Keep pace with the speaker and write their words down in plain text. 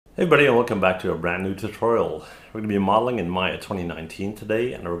Hey everybody, and welcome back to a brand new tutorial. We're going to be modeling in Maya 2019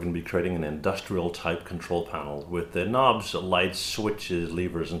 today, and we're going to be creating an industrial type control panel with the knobs, lights, switches,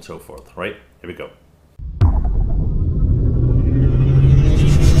 levers, and so forth, right? Here we go.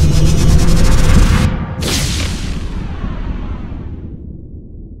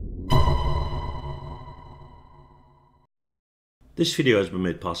 This video has been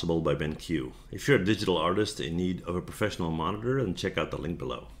made possible by BENQ. If you're a digital artist in need of a professional monitor, then check out the link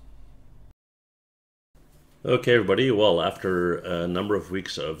below. Okay everybody, well, after a number of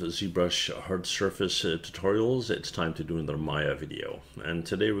weeks of ZBrush hard surface tutorials, it's time to do another Maya video. And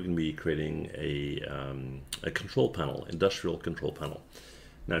today we're going to be creating a control panel, industrial control panel.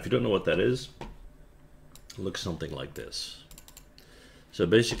 Now if you don't know what that is, it looks something like this. So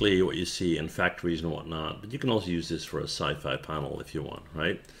basically what you see in factories and whatnot, but you can also use this for a Sci-Fi panel if you want,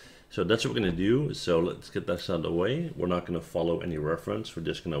 right? So that's what we're going to do. So let's get that out of the way. We're not going to follow any reference. We're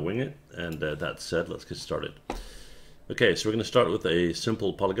just going to wing it. And that said, let's get started. Okay, so we're going to start with a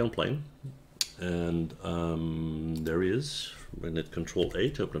simple polygon plane. And there he is. We're going to hit Control A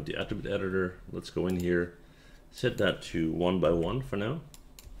to open up the attribute editor. Let's go in here, set that to 1 by 1 for now.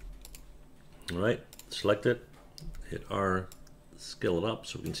 All right, select it, hit R, scale it up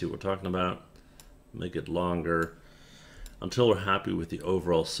so we can see what we're talking about, make it longer until we're happy with the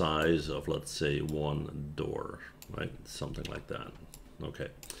overall size of, let's say, one door, right? Something like that. Okay.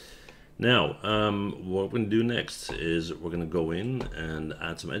 Now, what we're going to do next is we're going to go in and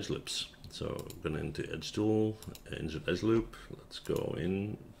add some edge loops. So we're going into Edge Tool, insert edge loop. Let's go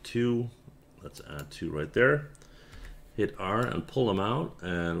in 2. Let's add 2 right there. Hit R and pull them out,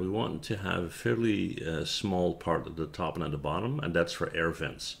 and we want to have a fairly small part at the top and at the bottom, and that's for air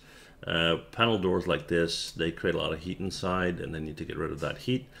vents. Panel doors like this, they create a lot of heat inside, and they need to get rid of that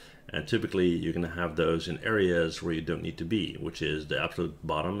heat. And typically you're going to have those in areas where you don't need to be, which is the absolute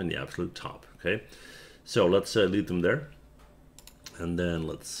bottom and the absolute top. Okay, so let's leave them there. And then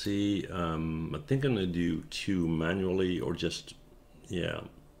let's see, I think I'm going to do 2 manually, or just, yeah,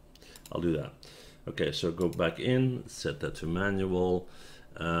 I'll do that. Okay, so go back in, set that to manual.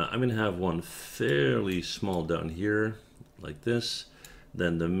 I'm going to have one fairly small down here, like this.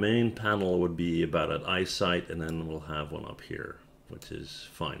 Then the main panel would be about at eyesight, and then we'll have one up here, which is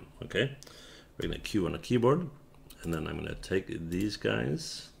fine. Okay, we're going to Q on a keyboard, and then I'm going to take these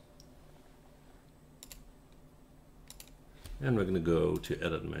guys, and we're going to go to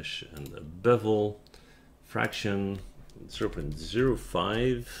Edit Mesh and Bevel, Fraction,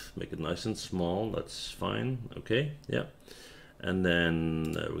 0.05, make it nice and small, that's fine. Okay, yeah, and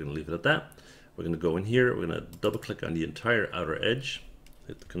then we're going to leave it at that. We're going to go in here, we're going to double click on the entire outer edge,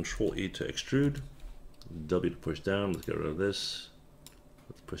 hit Control E to extrude, W to push down. Let's get rid of this,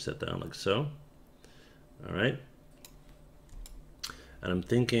 let's push that down like so. All right, and I'm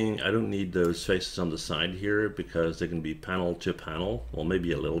thinking I don't need those faces on the side here because they can be panel to panel, well,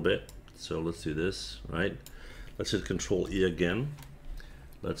 maybe a little bit. So let's do this, right? Let's hit Control E again.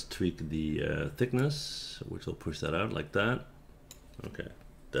 Let's tweak the thickness, which will push that out like that. Okay,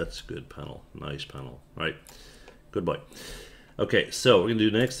 that's good panel, nice panel, right? Good boy. Okay, so what we're gonna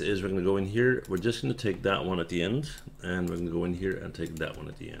do next is we're gonna go in here. We're just gonna take that one at the end, and we're gonna go in here and take that one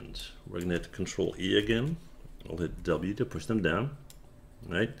at the end. We're gonna hit Control E again. I'll hit W to push them down,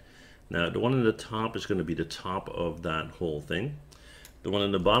 right? Now the one in the top is gonna be the top of that whole thing. The one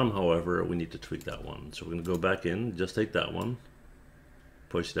in the bottom, however, we need to tweak that one. So we're going to go back in, just take that one,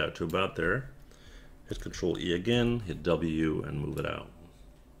 push it out to about there, hit Control E again, hit W, and move it out.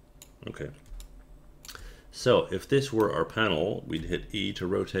 Okay. So if this were our panel, we'd hit E to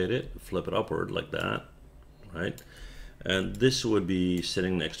rotate it, flip it upward like that, right? And this would be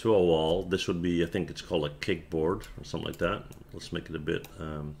sitting next to a wall. This would be, I think it's called a kickboard or something like that. Let's make it a bit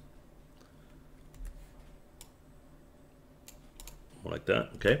like that.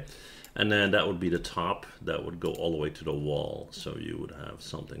 Okay, and then that would be the top that would go all the way to the wall, so you would have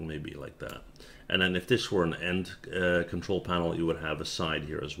something maybe like that. And then if this were an end control panel, you would have a side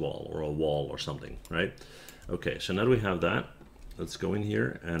here as well, or a wall or something, right? Okay, so now that we have that, let's go in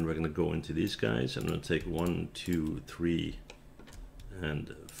here and we're going to go into these guys. I'm going to take 1, 2, 3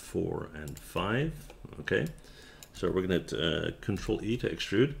 and 4 and 5. Okay, so we're going to Control E to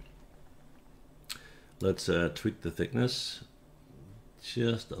extrude. Let's tweak the thickness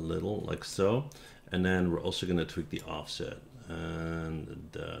just a little, like so, and then we're also going to tweak the offset, and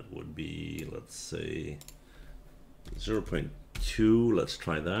that would be, let's say, 0.2. let's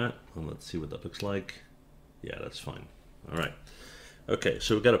try that, and let's see what that looks like. Yeah, that's fine. All right, okay,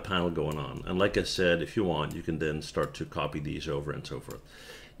 so we've got a panel going on, and like I said, if you want, you can then start to copy these over and so forth.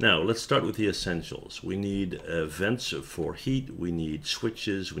 Now let's start with the essentials. We need vents for heat, we need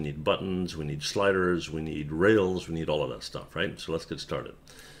switches, we need buttons, we need sliders, we need rails, we need all of that stuff, right? So let's get started.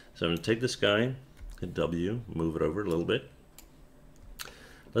 So I'm going to take this guy, hit W, move it over a little bit.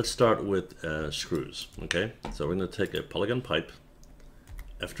 Let's start with screws, okay? So we're going to take a polygon pipe,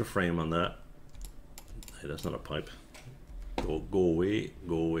 after frame on that. Hey, that's not a pipe. Go away,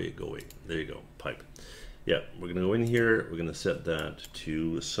 go away, go away. There you go, pipe. Yeah, we're going to go in here, we're going to set that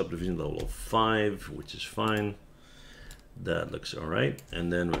to subdivision level 5, which is fine. That looks all right.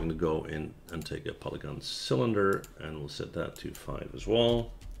 And then we're going to go in and take a polygon cylinder, and we'll set that to 5 as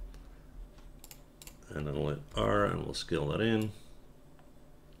well. And then we'll hit R, and we'll scale that in.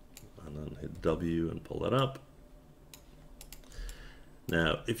 And then hit W and pull that up.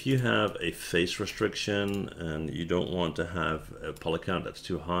 Now, if you have a face restriction and you don't want to have a poly count that's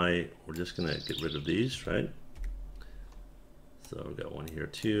too high, we're just going to get rid of these, right? So we've got one here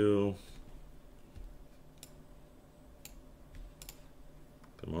too.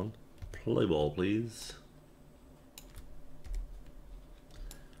 Come on, play ball, please.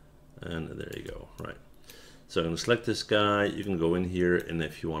 And there you go, right. So I'm going to select this guy. You can go in here, and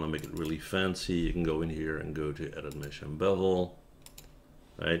if you want to make it really fancy, you can go in here and go to Edit Mesh and Bevel.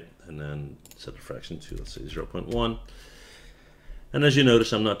 Right, and then set the fraction to, let's say, 0.1. And as you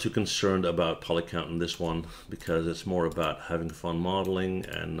notice, I'm not too concerned about poly count in this one because it's more about having fun modeling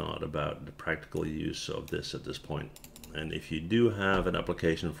and not about the practical use of this at this point. And if you do have an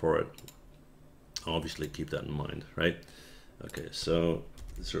application for it, obviously keep that in mind, right? Okay, so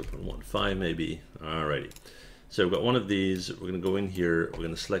 0.15 maybe. Alrighty. So we've got one of these. We're going to go in here. We're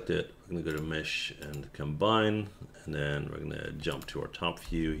going to select it. We're going to go to Mesh and Combine. And then we're going to jump to our top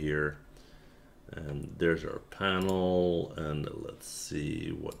view here. And there's our panel. And let's see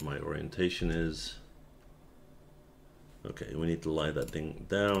what my orientation is. Okay, we need to lie that thing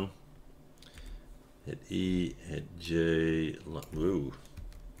down. Hit E, hit J. Ooh.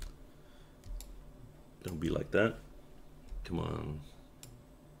 Don't be like that. Come on.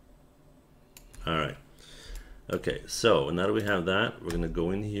 All right. Okay, so now that we have that, we're going to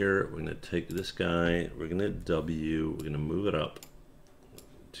go in here, we're going to take this guy, we're going to hit W, we're going to move it up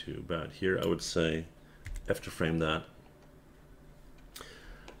to about here, I would say, after frame that.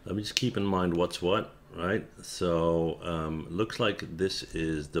 Let me just keep in mind what's what, right? So, looks like this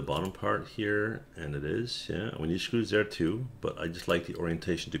is the bottom part here, and it is, yeah. We need screws there too, but I just like the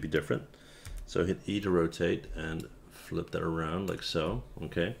orientation to be different. So hit E to rotate and flip that around like so,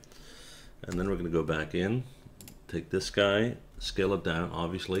 okay? And then we're going to go back in. Take this guy, scale it down,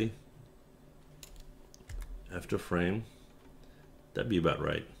 obviously, after frame. That'd be about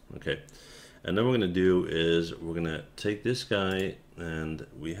right, okay. And then what we're going to do is we're going to take this guy, and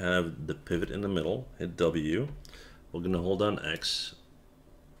we have the pivot in the middle, hit W. We're going to hold down X,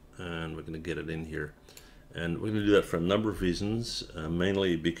 and we're going to get it in here. And we're going to do that for a number of reasons,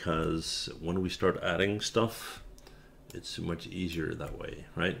 mainly because when we start adding stuff, it's much easier that way,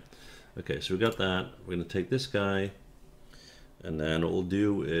 right? Okay, so we got that. We're going to take this guy, and then what we'll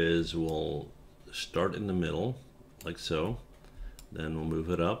do is we'll start in the middle, like so. Then we'll move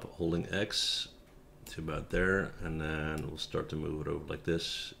it up, holding X to about there, and then we'll start to move it over like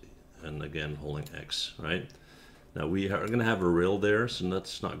this, and again holding X, right? Now we are going to have a rail there, so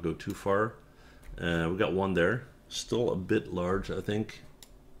let's not go too far. We got one there, still a bit large, I think.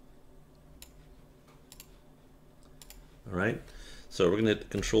 All right. So we're going to hit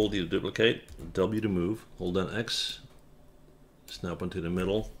Control D to duplicate, W to move, hold down X, snap onto the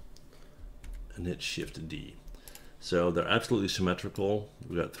middle, and hit Shift D. So they're absolutely symmetrical.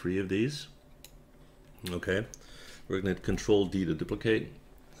 We got 3 of these. Okay, we're going to hit Control D to duplicate,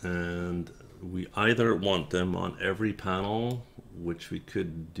 and we either want them on every panel, which we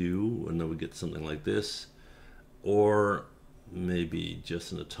could do, and then we get something like this, or maybe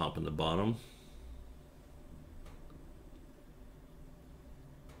just in the top and the bottom.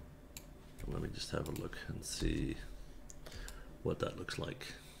 Let me just have a look and see what that looks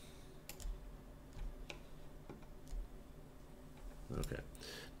like. Okay,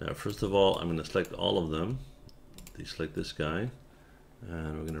 now first of all, I'm going to select all of them. Deselect this guy,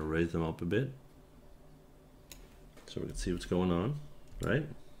 and we're going to raise them up a bit so we can see what's going on, right?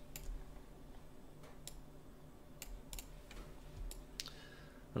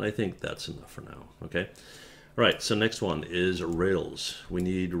 And I think that's enough for now, okay? Right, so next one is rails. We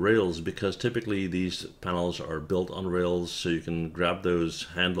need rails because typically these panels are built on rails, so you can grab those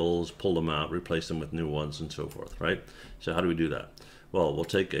handles, pull them out, replace them with new ones, and so forth, right? So how do we do that? Well, we'll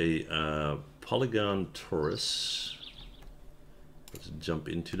take a polygon torus. Let's jump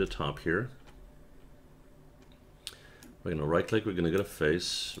into the top here. We're going to right click, we're going to go to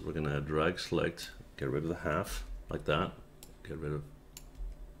face, we're going to drag select, get rid of the half, like that, get rid of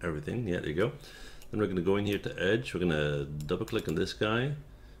everything, yeah, there you go. Then we're going to go in here to edge, we're going to double click on this guy,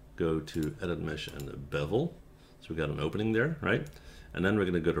 go to edit mesh and bevel, so we got an opening there, right? And then we're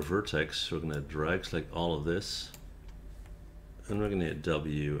going to go to vertex, we're going to drag select all of this, and we're going to hit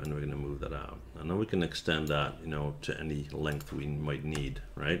W, and we're going to move that out. And then we can extend that, you know, to any length we might need,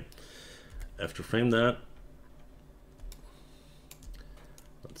 right? After frame that,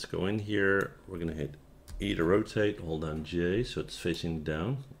 let's go in here, we're going to hit E to rotate, hold down J so it's facing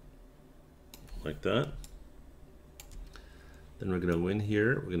down, like that. Then we're going to go in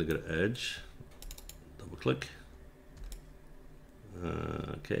here, we're going to go to edge, double click.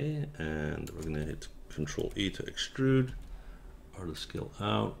 Okay, and we're going to hit Control E to extrude, R to scale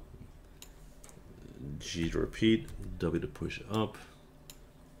out, G to repeat, W to push up,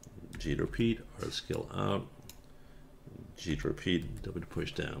 G to repeat, R to scale out, G to repeat, W to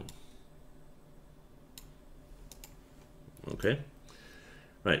push down. Okay,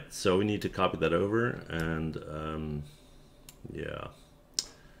 right, so we need to copy that over, and yeah, I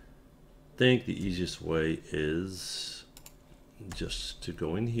think the easiest way is just to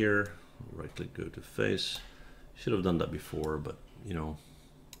go in here, right click, go to face. Should have done that before, but you know,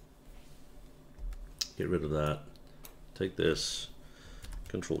 get rid of that. Take this,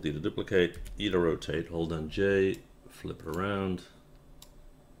 Control D to duplicate, E to rotate, hold down J, flip it around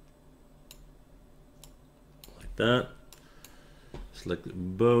like that. Select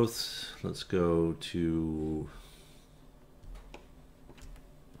both. Let's go to,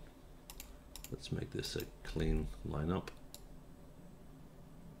 let's make this a clean lineup.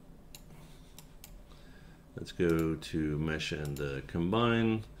 Let's go to mesh and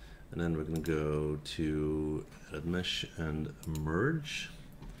combine, and then we're going to go to edit mesh and merge.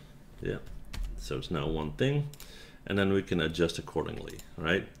 Yeah, so it's now one thing, and then we can adjust accordingly,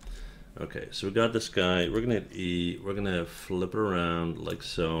 right? Okay, so we got this guy, we're going to hit E, we're going to flip it around like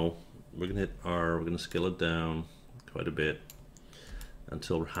so, we're going to hit R, we're going to scale it down quite a bit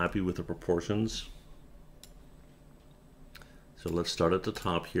until we're happy with the proportions. So let's start at the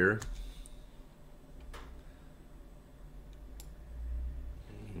top here.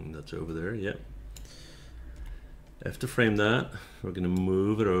 That's over there, yep. After frame that, we're going to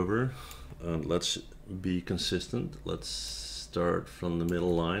move it over. Let's be consistent. Let's start from the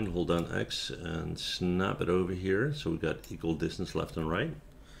middle line, hold down X and snap it over here. So we've got equal distance left and right.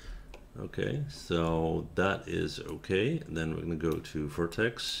 Okay, so that is okay. And then we're going to go to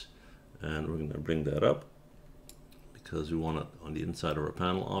vertex and we're going to bring that up because we want it on the inside of our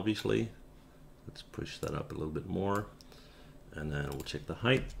panel, obviously. Let's push that up a little bit more. And then we'll check the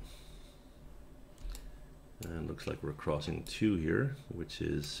height. And looks like we're crossing 2 here, which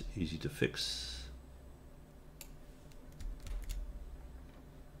is easy to fix.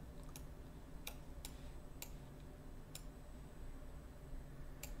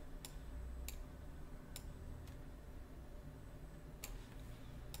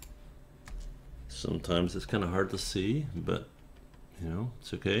 Sometimes it's kind of hard to see, but you know,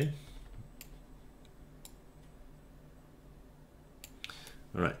 it's okay.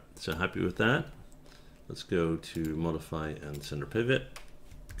 All right, so happy with that. Let's go to modify and center pivot,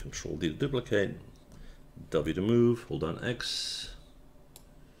 Control D to duplicate, W to move, hold on X,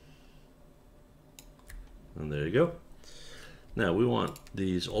 and there you go. Now we want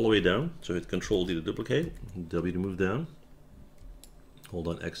these all the way down, so hit Control D to duplicate, W to move down, hold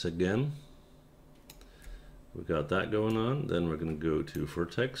on X again. We've got that going on. Then we're going to go to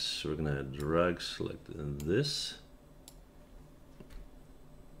vertex, we're going to drag select this.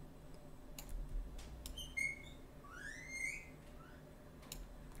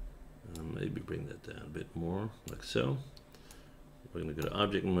 Maybe bring that down a bit more, like so. We're going to go to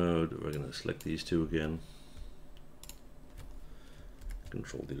object mode, we're going to select these two again.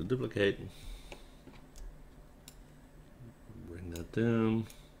 Control D to duplicate. Bring that down,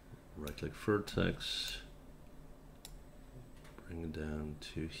 right click vertex. Bring it down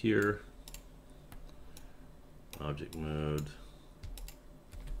to here. Object mode.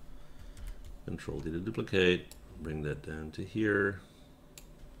 Control D to duplicate, bring that down to here.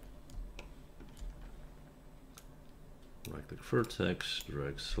 Right click vertex,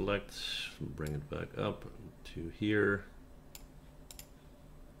 drag select, bring it back up to here.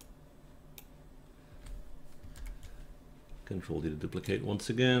 Control D to duplicate once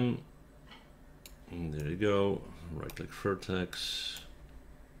again. And there you go. Right click vertex.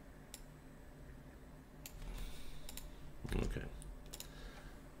 Okay.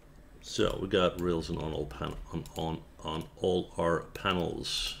 So we got rails on all on all our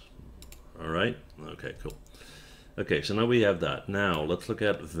panels. All right. Okay. Cool. Okay, so now we have that. Now let's look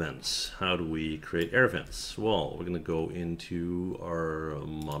at vents. How do we create air vents? Well, we're going to go into our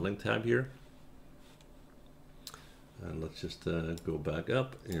modeling tab here. And let's just go back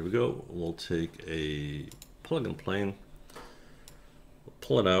up. Here we go. We'll take a plug-in plane. We'll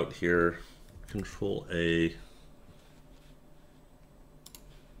pull it out here. Control A.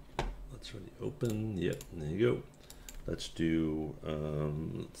 Let's already open. Yep, there you go. Let's do,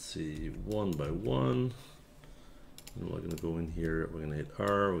 let's see, one by one. And we're going to go in here. We're going to hit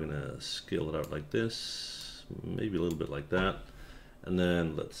R. We're going to scale it out like this. Maybe a little bit like that. And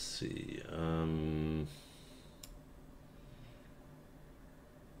then let's see.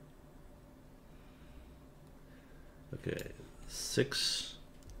 Okay, 6.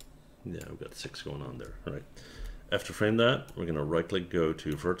 Yeah, we've got 6 going on there. All right. After frame that, we're going to right click, go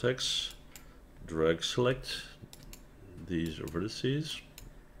to vertex, drag select. These are vertices.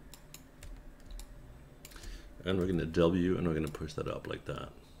 And we're going to W and we're going to push that up like that.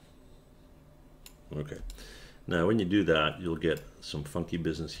 Okay. Now, when you do that, you'll get some funky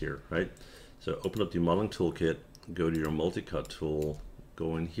business here, right? So open up the modeling toolkit, go to your multi-cut tool,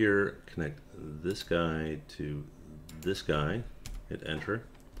 go in here, connect this guy to this guy, hit enter,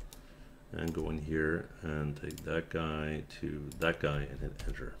 and go in here and take that guy to that guy and hit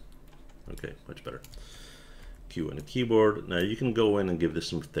enter. Okay, much better. Q on the keyboard. Now you can go in and give this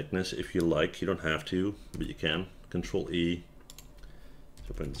some thickness if you like. You don't have to, but you can. Control E,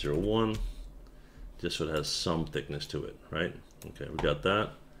 0.01, just so it has some thickness to it, right? Okay, we got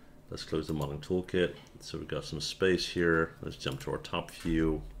that. Let's close the modeling toolkit. So we've got some space here. Let's jump to our top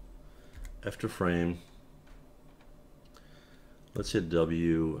view. After frame. Let's hit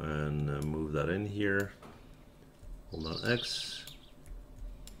W and move that in here. Hold on X.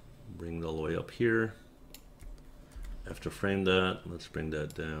 Bring it all the way up here. After frame that, let's bring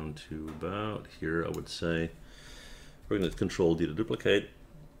that down to about here, I would say. We're going to Control D to duplicate.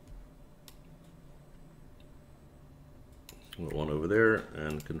 One over there,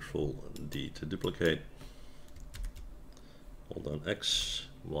 and Control D to duplicate. Hold on X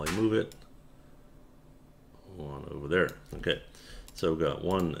while you move it. One over there. Okay, so we've got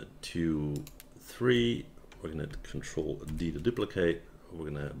 1, 2, 3. We're going to Control D to duplicate.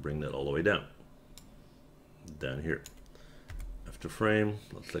 We're going to bring that all the way down here. After frame,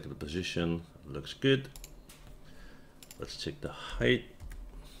 let's look at the position. It looks good. Let's check the height.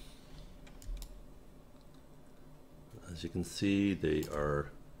 As you can see, they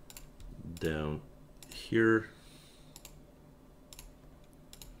are down here.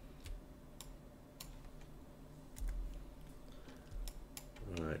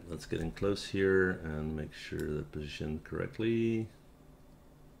 All right, let's get in close here and make sure they're positioned correctly.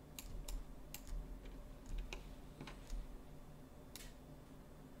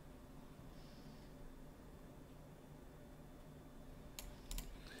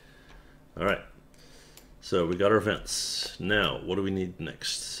 All right, so we got our vents. Now, what do we need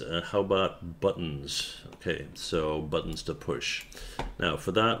next? How about buttons? Okay, so buttons to push. Now,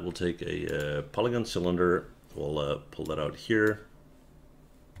 for that, we'll take a polygon cylinder. We'll pull that out here.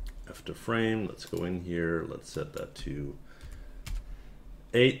 After frame, let's go in here. Let's set that to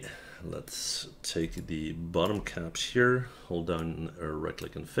 8. Let's take the bottom caps here. Hold down or right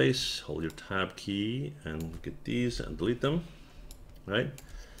click and face. Hold your tab key and get these and delete them. Right?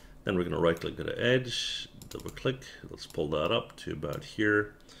 Then we're going to right click to the edge, double click. Let's pull that up to about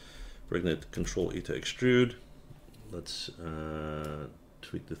here. We're going to Control E to extrude. Let's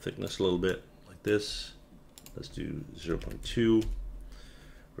tweak the thickness a little bit like this. Let's do 0.2.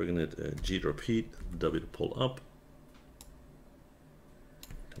 We're going to G to repeat, W to pull up.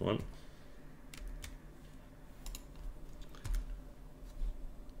 Come on.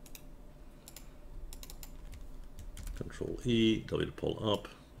 Control E, W to pull up.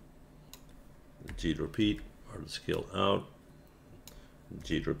 G to repeat, R to scale out,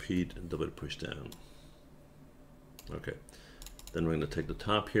 G to repeat, and W to push down. Okay, then we're going to take the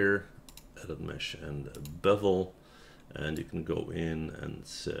top here, edit mesh and bevel, and you can go in and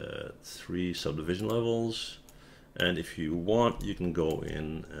set 3 subdivision levels. And if you want, you can go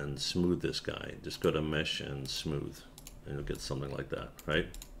in and smooth this guy. Just go to mesh and smooth, and you'll get something like that, right?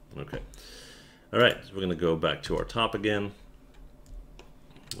 Okay. All right, so we're going to go back to our top again.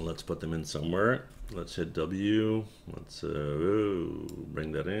 Let's put them in somewhere. Let's hit W. Let's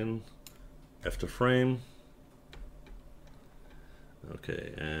bring that in. After frame.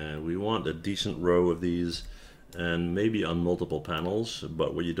 Okay, and we want a decent row of these, and maybe on multiple panels,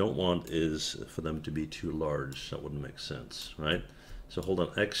 but what you don't want is for them to be too large. That wouldn't make sense, right? So hold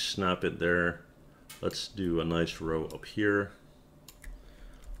on X, snap it there. Let's do a nice row up here.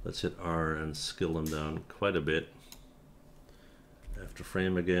 Let's hit R and scale them down quite a bit. after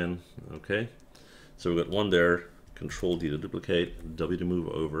frame again. Okay, so we've got one there. Control D to duplicate, W to move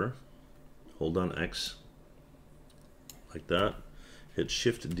over, hold down X like that, hit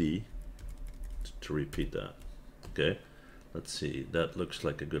Shift D to repeat that. Okay, let's see, that looks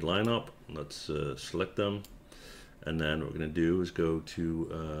like a good lineup. Let's select them, and then what we're going to do is go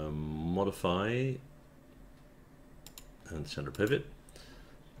to modify and center pivot.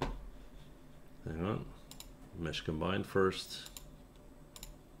 Hang on, mesh combine first,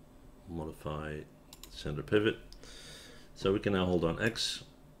 modify, center pivot. So we can now hold on X,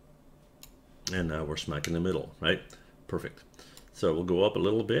 and now we're smack in the middle, right? Perfect. So we'll go up a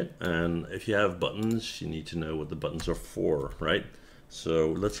little bit, and if you have buttons, you need to know what the buttons are for, right?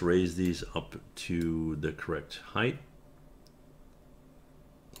 So let's raise these up to the correct height,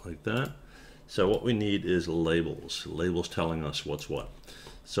 like that. So what we need is labels, labels telling us what's what.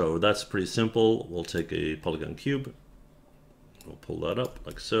 So that's pretty simple. We'll take a polygon cube, we'll pull that up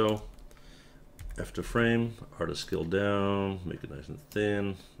like so. After frame, artist scale down, make it nice and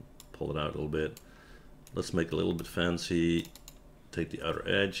thin, pull it out a little bit. Let's make it a little bit fancy. Take the outer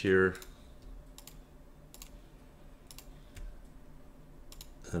edge here,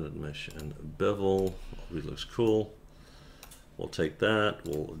 edit mesh and bevel. Always looks cool. We'll take that,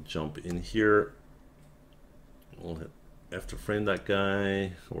 we'll jump in here. We'll hit after frame that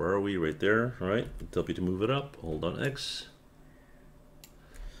guy. Where are we? Right there, right? W to move it up, hold on X.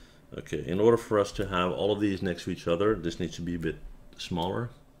 Okay, in order for us to have all of these next to each other, this needs to be a bit smaller.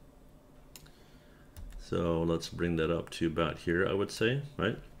 So let's bring that up to about here, I would say,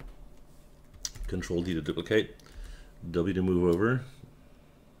 right? Control D to duplicate, W to move over,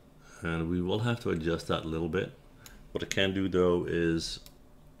 and we will have to adjust that a little bit. What I can do though is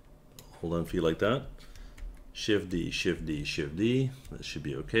hold on, feel like that. Shift D, Shift D, Shift D. That should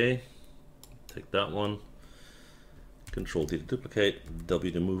be okay. Take that one. Control D to duplicate,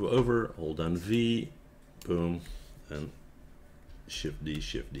 W to move over, hold down V, boom, and Shift D,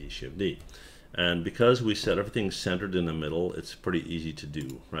 Shift D, Shift D. And because we set everything centered in the middle, it's pretty easy to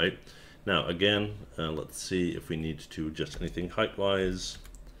do, right? Now again, let's see if we need to adjust anything height-wise.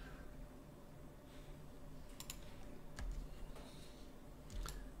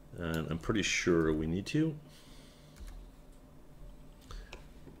 And I'm pretty sure we need to.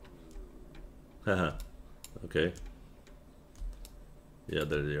 Haha, okay. Yeah,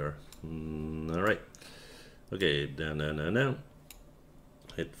 there they are. All right. Okay, down.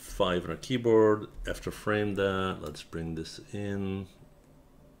 Hit 5 on our keyboard. After frame that, let's bring this in.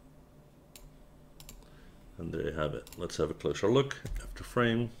 And there you have it. Let's have a closer look. After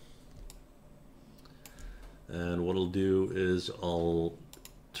frame. And what I'll do is I'll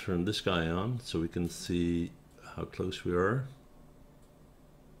turn this guy on so we can see how close we are.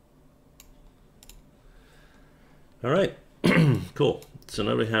 All right, cool. So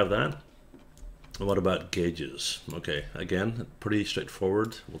now we have that. What about gauges? Okay, again, pretty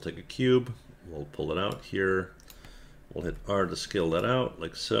straightforward. We'll take a cube, we'll pull it out here. We'll hit R to scale that out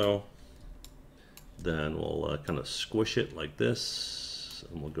like so. Then we'll kind of squish it like this.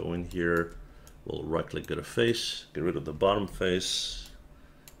 And we'll go in here. We'll right click, go to face, get rid of the bottom face.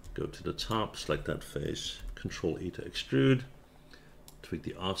 Go to the top, select that face. Control E to extrude. Tweak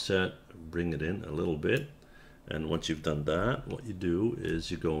the offset, bring it in a little bit. And once you've done that, what you do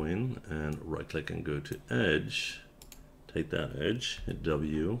is you go in and right click and go to edge, take that edge, hit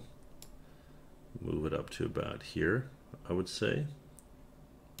W, move it up to about here, I would say.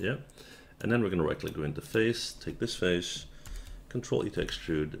 Yeah. And then we're going to right click, go into face, take this face, Control E to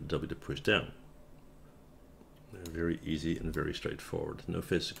extrude, W to push down. Very easy and very straightforward. No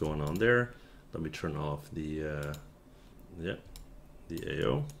face going on there. Let me turn off the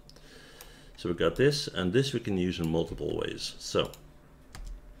AO. So we got this, and this we can use in multiple ways. So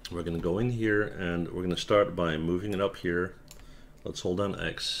we're going to go in here and we're going to start by moving it up here. Let's hold down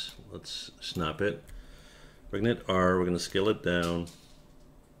X, let's snap it. We're going to hit R, we're going to scale it down,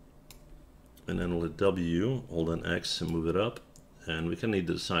 and then we'll hit W, hold down X and move it up. And we can need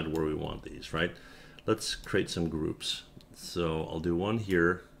to decide where we want these, right? Let's create some groups. So I'll do one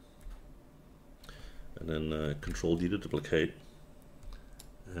here, and then Control D to duplicate.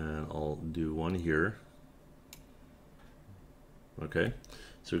 And I'll do one here. Okay,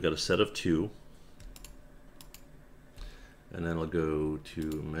 so we've got a set of 2. And then I'll go to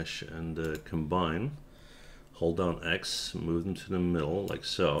mesh and combine. Hold down X, move them to the middle like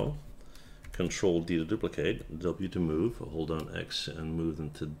so. Control D to duplicate, W to move, hold down X and move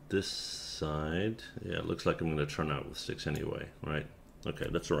them to this side. Yeah, it looks like I'm going to turn out with 6 anyway, right? Okay,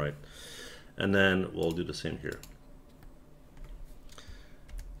 that's all right. And then we'll do the same here.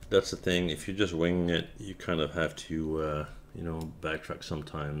 That's the thing, if you're just winging it, you kind of have to you know, backtrack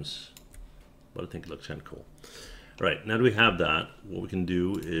sometimes, but I think it looks kind of cool. All right, now that we have that, what we can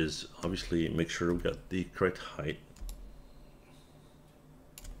do is obviously make sure we got the correct height.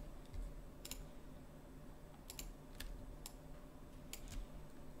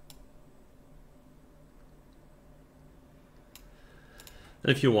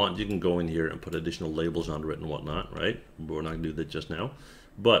 And if you want, you can go in here and put additional labels under it and whatnot, right? But we're not going to do that just now.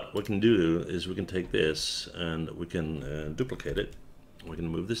 But what we can do is we can take this and we can duplicate it. We can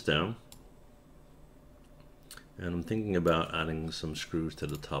move this down. And I'm thinking about adding some screws to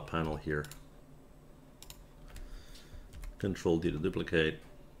the top panel here. Control D to duplicate.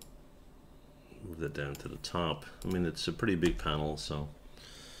 Move that down to the top. I mean, it's a pretty big panel, so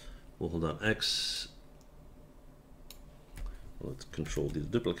we'll hold down X. Let's Control D to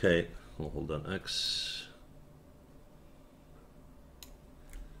duplicate. We'll hold down X.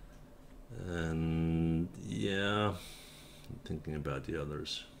 And yeah, I'm thinking about the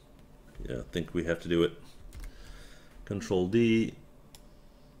others. Yeah, I think we have to do it. Control D.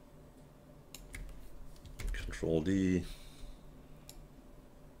 Control D.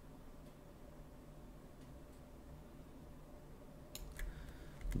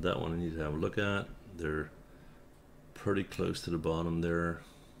 That one I need to have a look at. They're pretty close to the bottom there.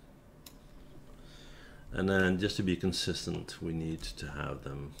 And then just to be consistent, we need to have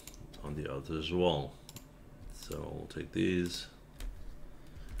them on the others as well. So we'll take these.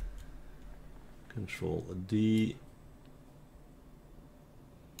 Control D.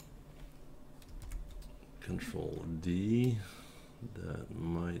 Control D. That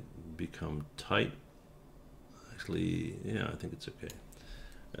might become tight. Actually, yeah, I think it's okay.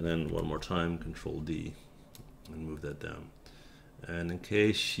 And then one more time, Control D, and move that down. And in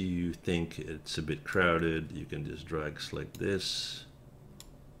case you think it's a bit crowded, you can just drag like this,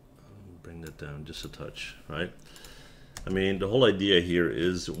 bring that down just a touch, right? I mean, the whole idea here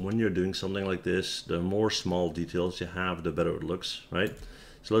is when you're doing something like this, the more small details you have, the better it looks, right?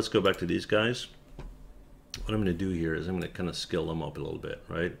 So let's go back to these guys. What I'm going to do here is I'm going to kind of scale them up a little bit,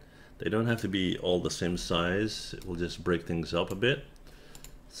 right? They don't have to be all the same size. It will just break things up a bit.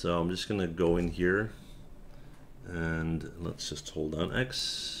 So I'm just going to go in here and let's just hold down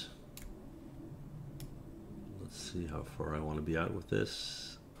X. Let's see how far I want to be out with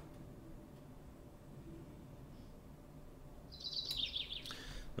this.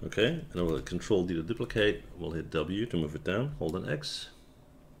 Okay, and we'll Control D to duplicate. We'll hit W to move it down. Hold on X.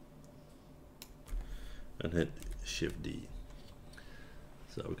 And hit Shift D.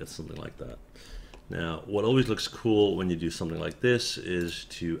 So we got something like that. Now, what always looks cool when you do something like this is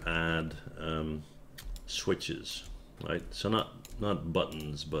to add switches, right? So not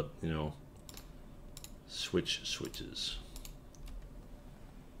buttons, but you know, switches.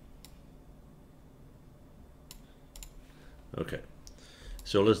 Okay,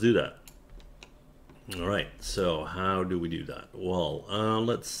 so let's do that. All right, so how do we do that? Well,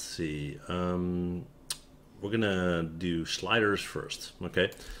 let's see. We're gonna do sliders first, okay?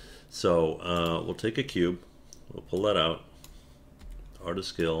 So we'll take a cube, we'll pull that out, R to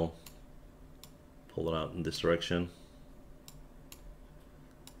scale, pull it out in this direction,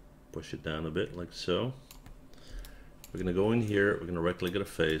 push it down a bit like so. We're gonna go in here, we're gonna right click at a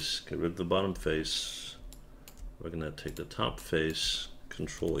face, get rid of the bottom face, we're gonna take the top face,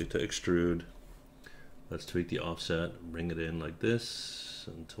 Control E to extrude, let's tweak the offset, bring it in like this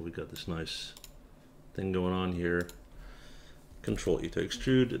until we got this nice thing going on here. Control E to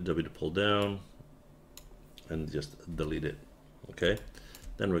extrude, W to pull down, and just delete it. Okay,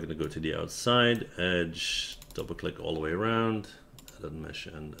 then we're going to go to the outside edge, double click all the way around, add mesh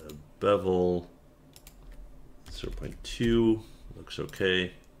and a bevel, 0.2, looks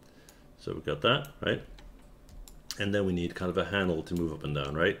okay. So we got that, right? And then we need kind of a handle to move up and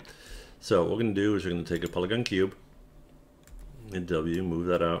down, right? So what we're going to do is we're going to take a polygon cube, hit W, move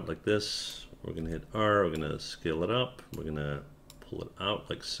that out like this. We're going to hit R, we're going to scale it up, we're going to pull it out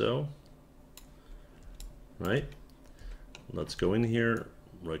like so, right? Let's go in here,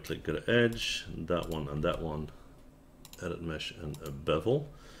 right click, go to edge, that one and that one, edit mesh and a bevel.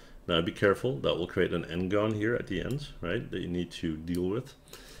 Now be careful, that will create an n-gon here at the end, right, that you need to deal with.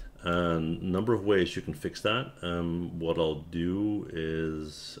 And number of ways you can fix that. What I'll do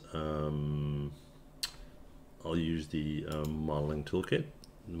is I'll use the modeling toolkit,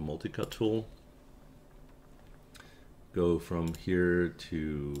 the multi-cut tool, go from here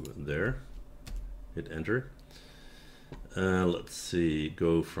to there, hit enter. Let's see,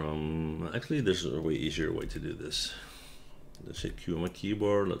 go from, actually there's a way easier way to do this. Let's hit Q on my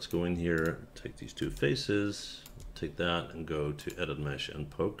keyboard, let's go in here, take these two faces, take that and go to edit mesh and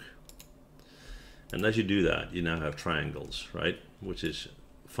poke. And as you do that, you now have triangles, right? Which is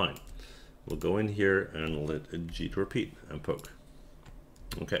fine. We'll go in here and let G to repeat and poke.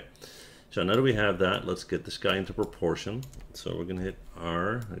 Okay, so now that we have that, let's get this guy into proportion. So we're gonna hit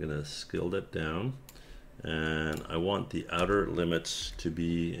R, I'm gonna scale that down. And I want the outer limits to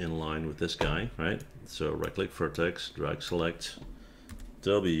be in line with this guy, right? So right click vertex, drag select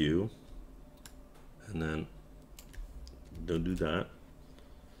W, and then don't do that.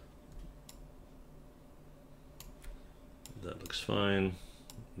 That looks fine.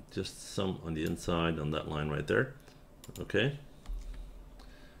 Just some on the inside on that line right there. Okay.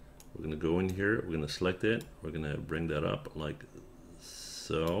 We're gonna go in here, we're gonna select it, we're gonna bring that up like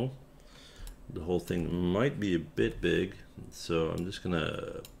so. The whole thing might be a bit big, so I'm just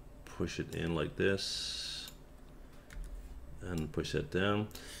gonna push it in like this and push that down.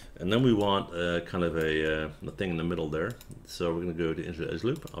 And then we want kind of a thing in the middle there. So we're gonna go to insert edge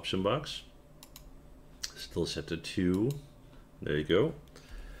loop, option box, still set to 2. There you go.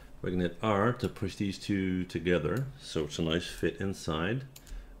 We're gonna hit R to push these two together so it's a nice fit inside.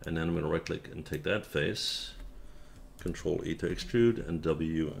 And then I'm gonna right click and take that face, Control E to extrude, and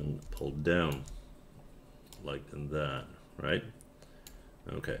W and pull down like that, right?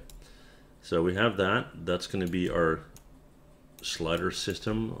 Okay, so we have that. That's going to be our slider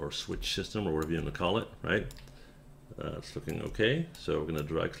system or switch system or whatever you want to call it, right? It's looking okay. So we're going to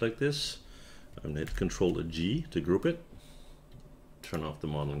drag select this. I'm going to hit Control G to group it. Turn off the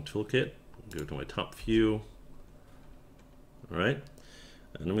modeling toolkit. Go to my top view. All right.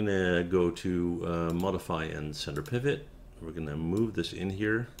 And I'm going to go to modify and center pivot. We're going to move this in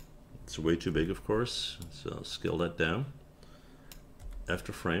here. It's way too big, of course, so I'll scale that down.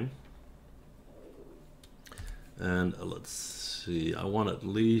 After frame. And let's see, I want at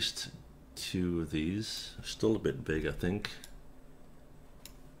least 2 of these. Still a bit big, I think.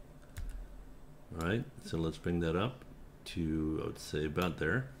 All right, so let's bring that up to, I would say, about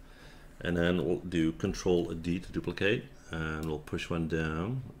there. And then we'll do Control D to duplicate. And we'll push one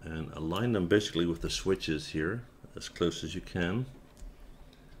down and align them basically with the switches here as close as you can.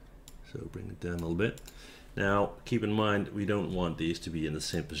 So bring it down a little bit. Now keep in mind we don't want these to be in the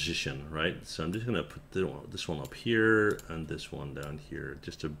same position, right? So I'm just gonna put this one up here and this one down here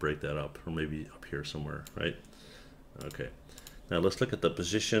just to break that up, or maybe up here somewhere, right? Okay, now let's look at the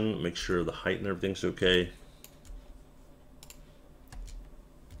position, make sure the height and everything's okay.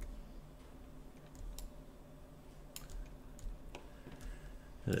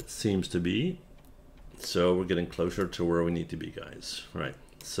 And it seems to be. So we're getting closer to where we need to be, guys. Right.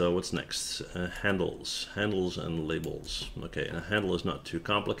 So what's next? Handles and labels. Okay, and a handle is not too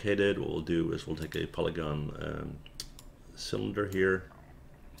complicated. What we'll do is we'll take a polygon cylinder here.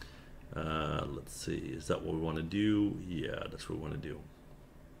 Let's see, is that what we want to do? Yeah, that's what we want to do.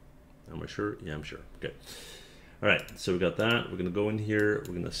 Am I sure? Yeah, I'm sure. Okay. All right, so we got that. We're going to go in here.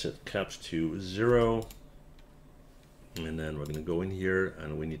 We're going to set caps to 0. And then we're going to go in here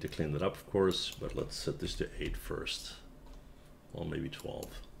and we need to clean that up, of course, but let's set this to 8 first. Well, maybe 12.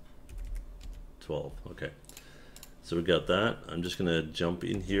 12, okay. So we got that. I'm just going to jump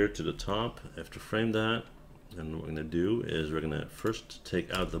in here to the top after frame that. And what we're going to do is we're going to first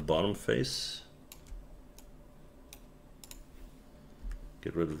take out the bottom face.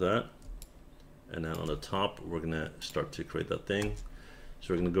 Get rid of that. And then on the top, we're going to start to create that thing.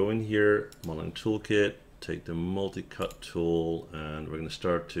 So we're going to go in here, modeling toolkit. Take the multi-cut tool and we're going to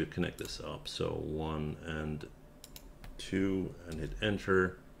start to connect this up. So 1 and 2 and hit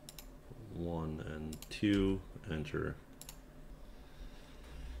enter. 1 and 2, enter.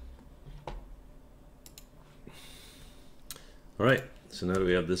 All right, so now that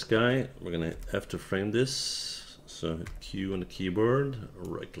we have this guy, we're going to have to frame this. So hit Q on the keyboard,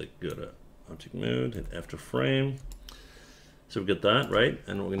 right click, go to object mode, hit F to frame. So we get that, right?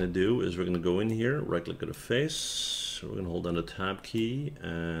 And what we're going to do is we're going to go in here, right click at a face. We're going to hold down the tab key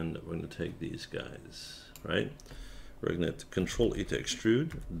and we're going to take these guys, right? We're going to hit Control E to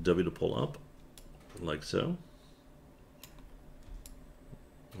extrude, W to pull up, like so.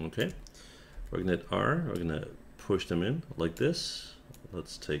 Okay. We're going to hit R, we're going to push them in like this.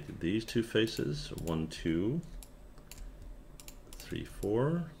 Let's take these 2 faces, 1, 2, 3,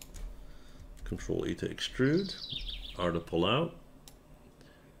 4. Control E to extrude. R to pull out,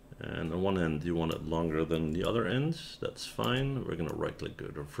 and on one end you want it longer than the other ends. That's fine. We're going to right click, go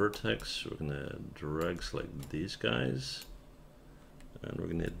to vertex, we're going to drag select these guys, and we're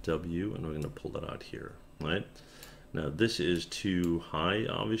going to hit W and we're going to pull that out here, right? Now this is too high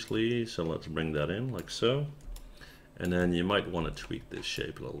obviously, so let's bring that in like so, and then you might want to tweak this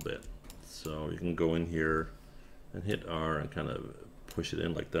shape a little bit. So you can go in here and hit R and kind of push it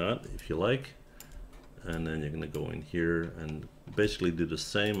in like that if you like. and then you're going to go in here and basically do the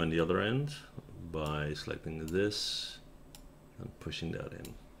same on the other end by selecting this and pushing that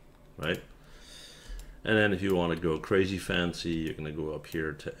in, right? And then if you want to go crazy fancy, you're going to go up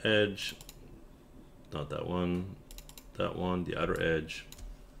here to edge, not that one, the outer edge.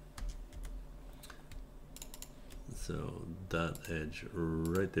 So that edge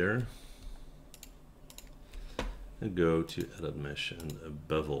right there, and go to edit mesh and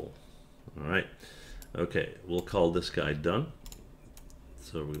bevel. All right, okay, we'll call this guy done.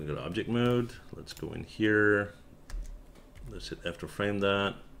 So we're going to go to object mode. Let's go in here. Let's hit F to frame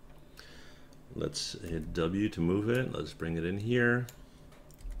that. Let's hit W to move it. Let's bring it in here.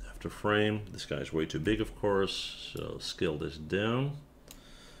 F to frame. This guy's way too big, of course. So scale this down.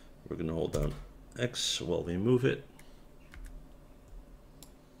 We're going to hold down X while we move it.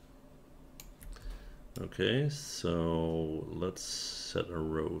 Okay, so let's set a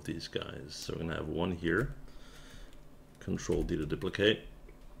row of these guys. So we're going to have one here. Control D to duplicate.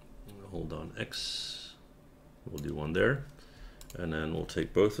 Hold down X. We'll do one there. And then we'll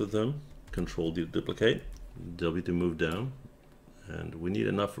take both of them. Control D to duplicate. W to move down. And we need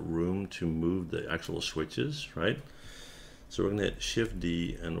enough room to move the actual switches, right? So we're going to hit Shift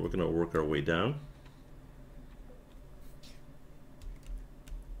D and we're going to work our way down.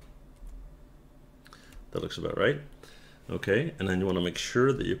 That looks about right. Okay, and then you want to make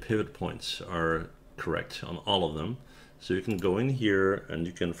sure that your pivot points are correct on all of them. So you can go in here and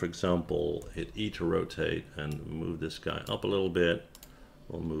you can, for example, hit E to rotate and move this guy up a little bit.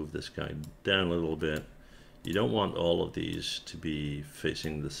 We'll move this guy down a little bit. You don't want all of these to be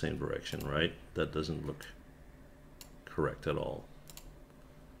facing the same direction, right? That doesn't look correct at all.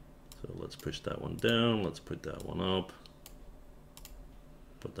 So let's push that one down. Let's put that one up.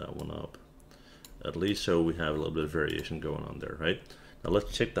 Put that one up. At least so we have a little bit of variation going on there, right? Now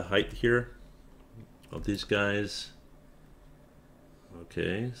let's check the height here of these guys.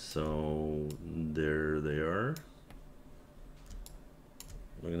 Okay, so there they are.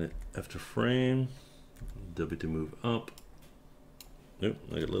 We're gonna F to frame, W to move up. Nope,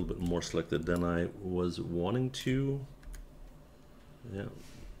 I got a little bit more selected than I was wanting to. Yeah,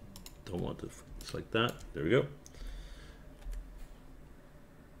 don't want to select that. There we go.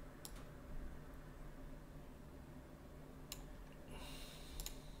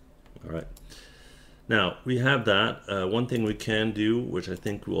 All right. Now we have that. One thing we can do, which I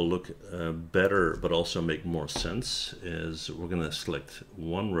think will look better but also make more sense, is we're going to select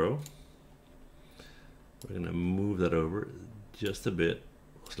one row. We're going to move that over just a bit.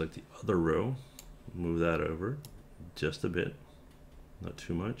 We'll select the other row, move that over just a bit, not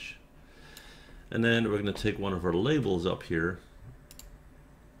too much. And then we're going to take one of our labels up here,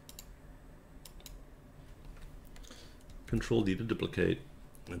 Control D to duplicate,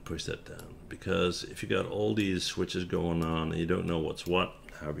 and push that down, because if you got all these switches going on and you don't know what's what,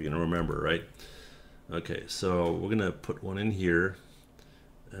 how are you going to remember, right? Okay, so we're going to put one in here,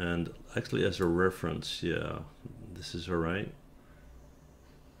 and actually as a reference, yeah, this is all right.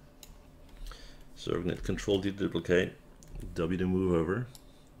 So we're going to Control D to duplicate, W to move over,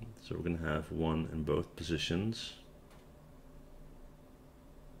 so we're going to have one in both positions,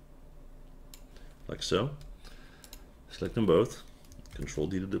 like so. Select them both. Control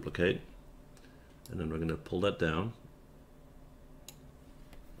D to duplicate, and then we're going to pull that down,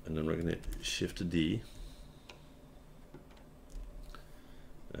 and then we're going to Shift D,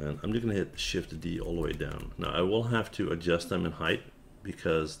 and I'm just going to hit Shift D all the way down. Now I will have to adjust them in height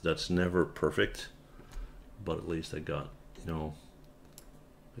because that's never perfect, but at least I got, you know,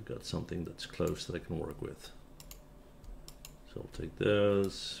 I got something that's close that I can work with. So I'll take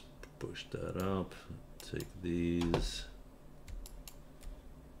those, push that up, take these,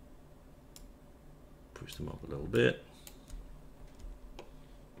 push them up a little bit,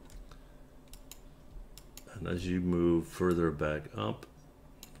 and as you move further back up,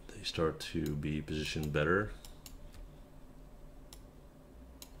 they start to be positioned better.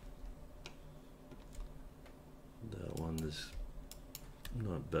 That one is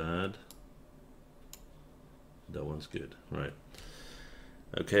not bad. That one's good, right?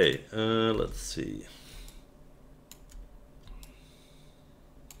 Okay, let's see.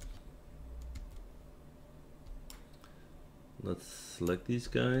 Let's select these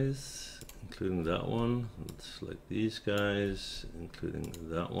guys, including that one. Let's select these guys, including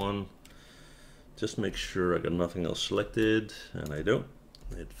that one. Just make sure I got nothing else selected, and I don't.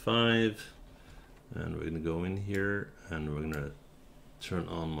 Hit 5, and we're going to go in here, and we're going to turn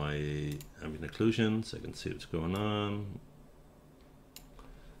on my ambient occlusion so I can see what's going on.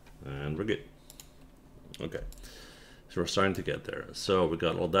 And we're good. Okay. So we're starting to get there. So we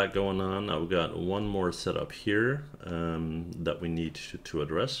got all that going on. Now we've got one more setup here that we need to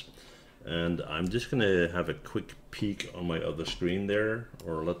address. And I'm just going to have a quick peek on my other screen there,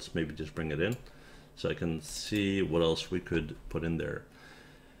 or let's maybe just bring it in so I can see what else we could put in there.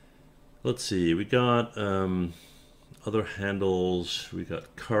 Let's see, we got other handles, we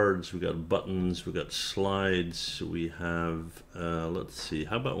got cards, we got buttons, we got slides, we have, let's see,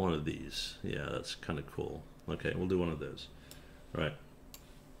 how about one of these? Yeah, that's kind of cool. Okay, we'll do one of those. All right.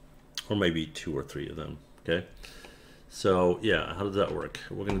 Or maybe 2 or 3 of them, okay? So yeah, how does that work?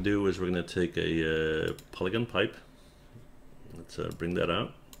 What we're going to do is we're going to take a polygon pipe. Let's bring that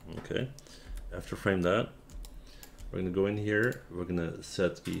out. Okay. After frame that, we're going to go in here. We're going to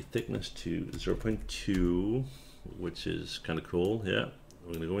set the thickness to 0.2, which is kind of cool. Yeah.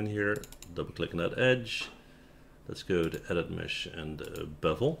 We're going to go in here, double click on that edge. Let's go to Edit Mesh and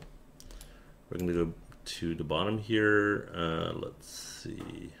Bevel. We're going to go to the bottom here. Let's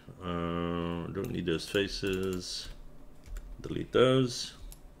see. Don't need those faces. Delete those.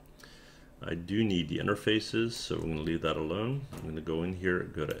 I do need the interfaces, so we're going to leave that alone. I'm going to go in here,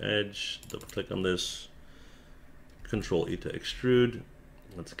 go to Edge, double click on this, Control E to extrude.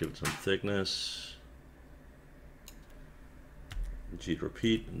 Let's give it some thickness. G to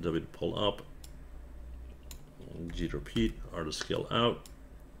repeat, W to pull up, G to repeat, R to scale out,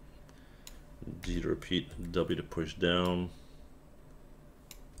 G to repeat, W to push down,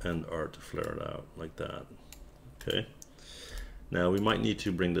 and R to flare it out like that. Okay. Now we might need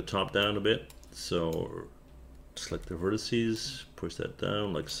to bring the top down a bit, so select the vertices, push that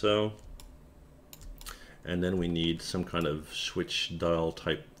down like so, and then we need some kind of switch dial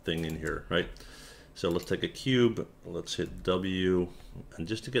type thing in here, right? So let's take a cube, let's hit W, and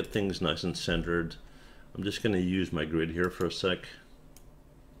just to get things nice and centered, I'm just going to use my grid here for a sec.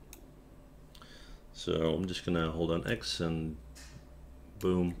 So I'm just going to hold on X and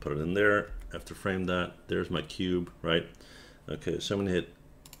boom, put it in there. After frame that, there's my cube, right? Okay, so I'm going to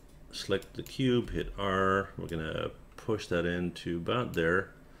select the cube, hit R, we're going to push that into about there,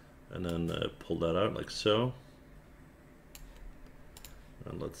 and then pull that out like so.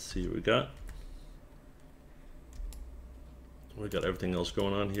 And let's see what we got. We got everything else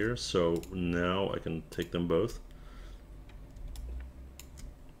going on here, so now I can take them both.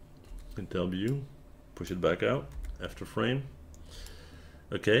 Hit W, push it back out, after frame.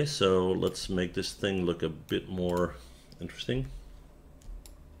 Okay, so let's make this thing look a bit more interesting.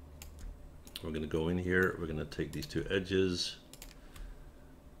 We're going to go in here, we're going to take these 2 edges,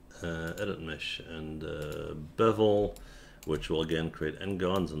 Edit Mesh and Bevel, which will again create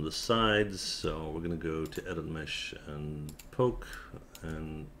n-gons on the sides. So we're going to go to Edit Mesh and Poke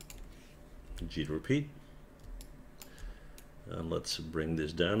and G to repeat. And let's bring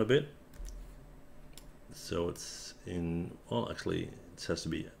this down a bit. So it's in, well actually it has to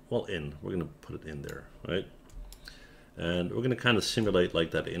be, well in, we're going to put it in there, right? And we're going to kind of simulate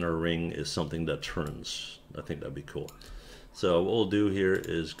like that inner ring is something that turns. I think that'd be cool. So what we'll do here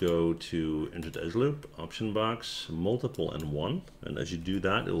is go to Insert Edge Loop, Option Box, Multiple and 1. And as you do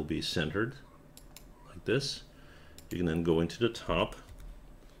that, it will be centered like this. You can then go into the top.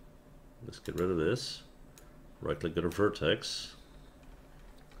 Let's get rid of this. Right click on a vertex.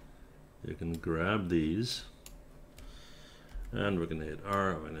 You can grab these. And we're going to hit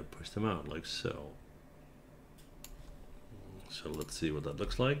R. We're going to push them out like so. So let's see what that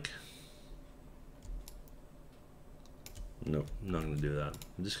looks like. Nope, I'm not going to do that.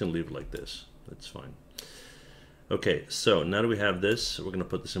 I'm just going to leave it like this. That's fine. Okay, so now that we have this, we're going to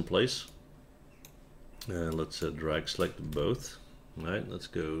put this in place. Let's drag select both. All right, let's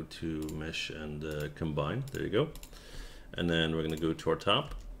go to Mesh and Combine. There you go. And then we're going to go to our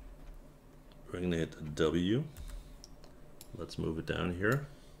top. We're going to hit W. Let's move it down here.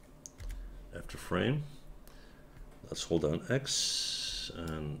 After frame. Let's hold down X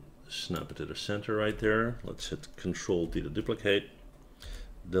and snap it to the center right there. Let's hit Control D to duplicate,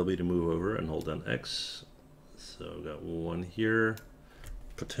 W to move over, and hold down X. So we got one here,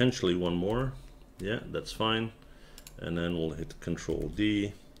 potentially one more. Yeah, that's fine. And then we'll hit Control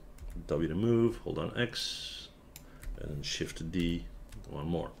D, W to move, hold on X, and then Shift D, one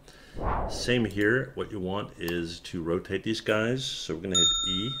more. Same here. What you want is to rotate these guys. So we're going to hit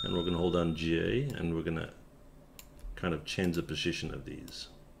E, and we're going to hold down J, and we're going to kind of change the position of these.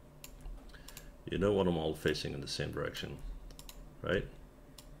 You don't want them all facing in the same direction, right?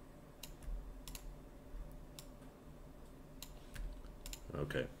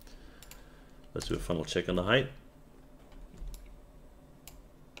 Okay. Let's do a final check on the height.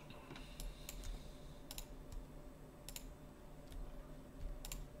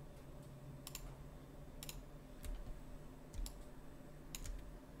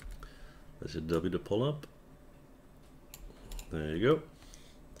 Let's hit W to pull up. There you go.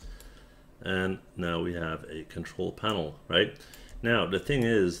 And now we have a control panel, right? Now the thing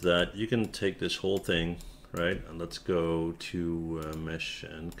is that you can take this whole thing, right? And let's go to mesh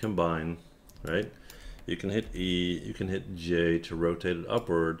and combine, right? You can hit E, you can hit J to rotate it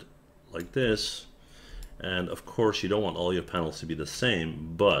upward like this. And of course you don't want all your panels to be the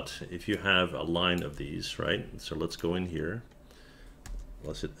same, but if you have a line of these, right? So let's go in here.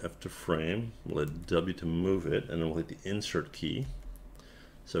 Let's hit F to frame, we'll hit W to move it, and then we'll hit the insert key.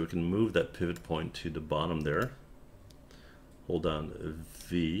 So we can move that pivot point to the bottom there. Hold down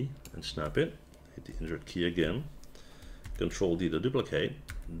V and snap it. Hit the insert key again. Control D to duplicate,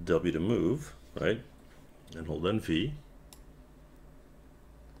 W to move, right? And hold down V.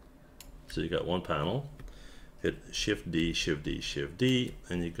 So you got one panel. Hit Shift D, Shift D, Shift D,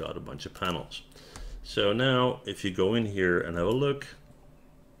 and you got a bunch of panels. So now if you go in here and have a look,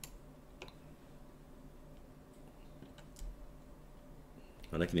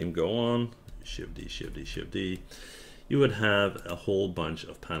 and I can even go on, Shift D, Shift D, Shift D, you would have a whole bunch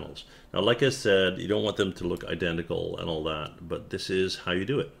of panels. Now, like I said, you don't want them to look identical and all that, but this is how you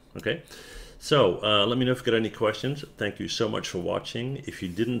do it, okay? So let me know if you got any questions. Thank you so much for watching. If you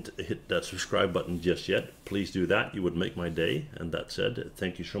didn't hit that subscribe button just yet, please do that. You would make my day. And that said,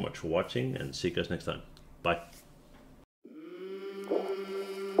 thank you so much for watching, and see you guys next time. Bye.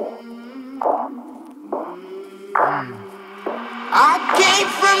 I came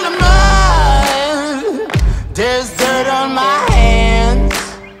from the mud. There's